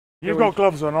You've got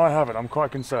gloves on, I haven't. I'm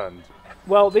quite concerned.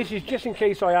 Well, this is just in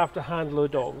case I have to handle a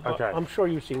dog. But okay. I'm sure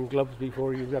you've seen gloves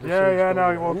before. You've got yeah,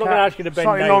 no. Well, I'm not going to ask you to bend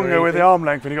slightly down longer with the arm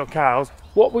length when you've got cows.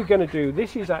 What we're going to do,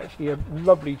 this is actually a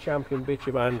lovely champion bitch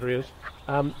of Andrea's.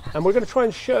 And we're going to try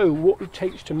and show what it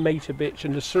takes to mate a bitch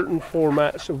and the certain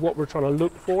formats of what we're trying to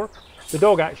look for. The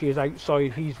dog actually is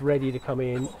outside. He's ready to come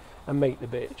in and mate the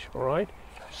bitch, all right?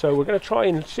 So we're going to try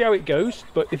and see how it goes.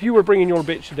 But if you were bringing your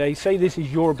bitch today, say this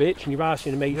is your bitch and you've asked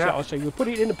him to mate it, I'll say we'll put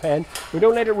it in a pen. We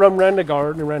don't let it run around the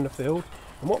garden, around the field.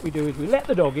 And what we do is we let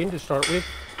the dog in to start with,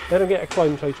 let her get a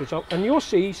climb to herself, and you'll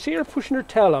see her pushing her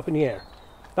tail up in the air.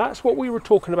 That's what we were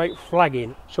talking about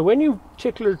flagging. So when you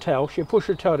tickle her tail, she'll push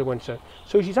her tail to one side.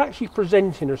 So she's actually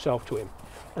presenting herself to him.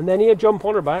 And then he'll jump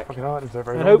on her back, and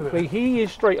hopefully he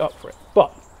is straight up for it.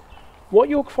 But what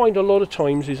you'll find a lot of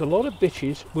times is a lot of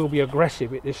bitches will be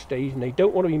aggressive at this stage, and they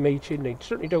don't want to be mated, and they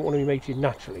certainly don't want to be mated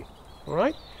naturally. All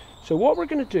right? So what we're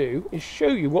going to do is show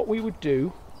you what we would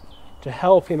do to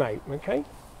help him out, okay?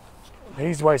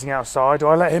 He's waiting outside. Do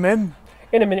I let him in?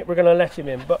 In a minute we're going to let him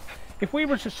in, but if we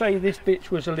were to say this bitch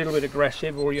was a little bit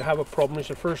aggressive, or you have a problem, it's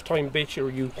a first time bitch, or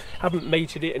you haven't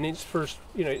mated it and it's first,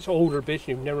 it's older bitch and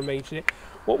you've never mated it,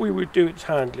 what we would do is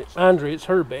handle it. Andrea, it's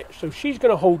her bitch, so she's going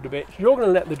to hold the bitch. You're going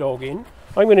to let the dog in.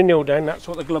 I'm going to kneel down. That's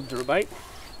what the gloves are about.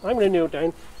 I'm going to kneel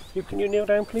down. Can you kneel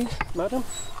down, please, madam?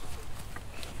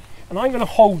 And I'm going to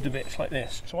hold the bitch like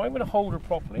this. So I'm going to hold her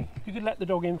properly. If you could let the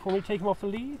dog in for me, take him off the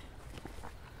lead.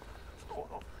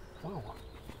 Whoa,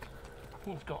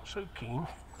 he's got so keen.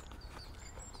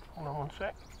 Hold on one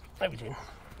sec. There he's in.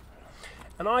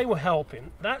 And I will help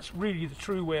him. That's really the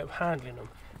true way of handling them.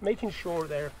 Making sure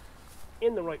they're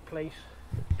in the right place,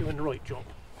 doing the right job.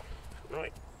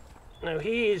 Right. Now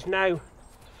he is now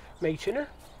mating her.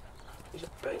 He's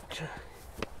about to...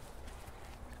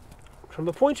 From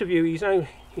the point of view, he's now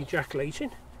ejaculating.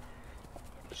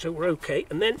 So we're okay.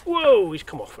 And then, whoa, he's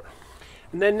come off her.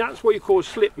 And then that's what you call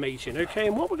slip mating, okay?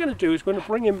 And what we're going to do is we're going to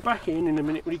bring him back in a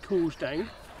minute when he cools down.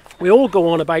 We all go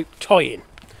on about tying.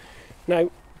 Now,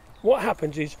 what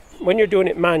happens is when you're doing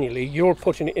it manually, you're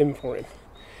putting it in for him.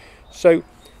 So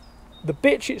the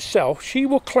bitch itself, she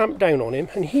will clamp down on him,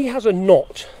 and he has a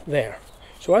knot there.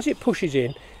 So as it pushes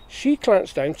in, she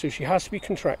clamps down, so she has to be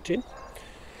contracted,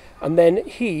 and then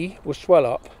he will swell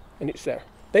up, and it's there.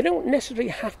 They don't necessarily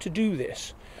have to do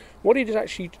this. What it is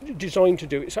actually designed to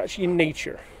do, it's actually in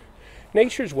nature.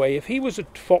 Nature's way, if he was a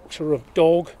fox or a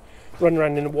dog running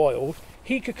around in the wild,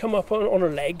 he could come up on a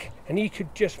leg and he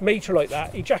could just mate her like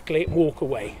that, ejaculate and walk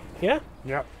away. Yeah?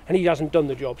 Yeah. And he hasn't done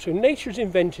the job. So nature's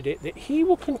invented it that he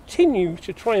will continue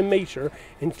to try and mate her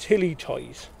until he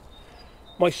ties.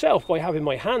 Myself, by having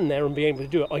my hand there and being able to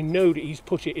do it, I know that he's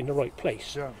put it in the right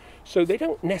place. Yeah. So they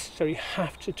don't necessarily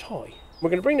have to tie. We're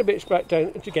going to bring the bitch back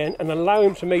down again and allow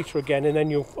him to mate her again, and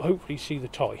then you'll hopefully see the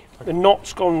tie. The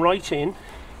knot's gone right in,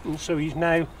 and so he's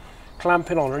now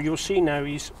clamping on her. You'll see now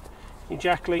he's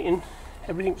ejaculating.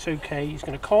 Everything's okay. He's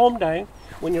going to calm down.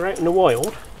 When you're out in the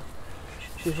wild,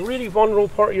 she's a really vulnerable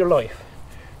part of your life.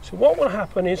 So what will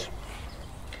happen is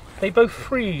they both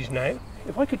freeze now.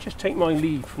 If I could just take my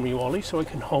lead from you, Ollie, so I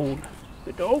can hold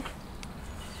the dog.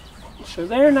 So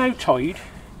they're now tied.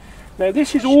 Now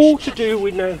this is all to do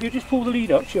with now, if you just pull the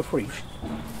lead up, she'll freeze.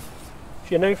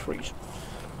 She'll now freeze.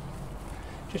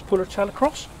 Just pull her tail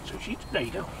across, so she's, there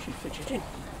you go, she's fidgeting.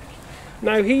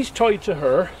 Now he's tied to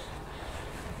her.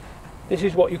 This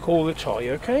is what you call the tie,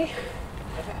 okay?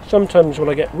 Sometimes when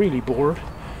I get really bored,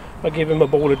 I give him a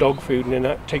bowl of dog food, and then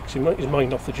that takes him his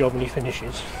mind off the job and he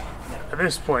finishes. At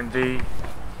this point, the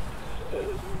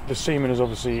semen has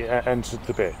obviously entered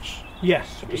the bitch.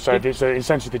 Yes. So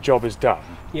essentially the job is done.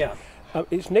 Yeah.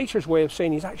 It's nature's way of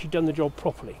saying he's actually done the job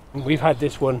properly. We've had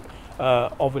this one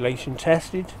ovulation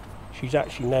tested. She's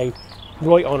actually now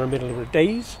right on her middle of her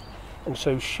days, and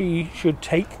so she should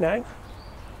take now.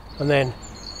 And then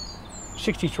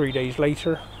 63 days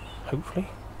later, hopefully,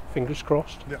 fingers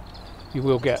crossed, you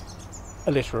will get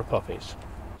a litter of puppies.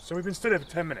 So we've been stood here for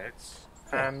 10 minutes,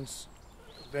 and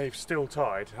they've still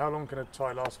tied. How long can a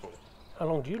tie last for? How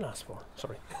long do you last for?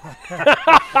 Sorry.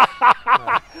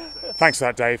 Thanks for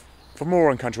that, Dave. For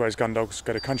more on Countryways Gundogs,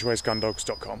 go to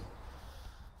countrywaysgundogs.com.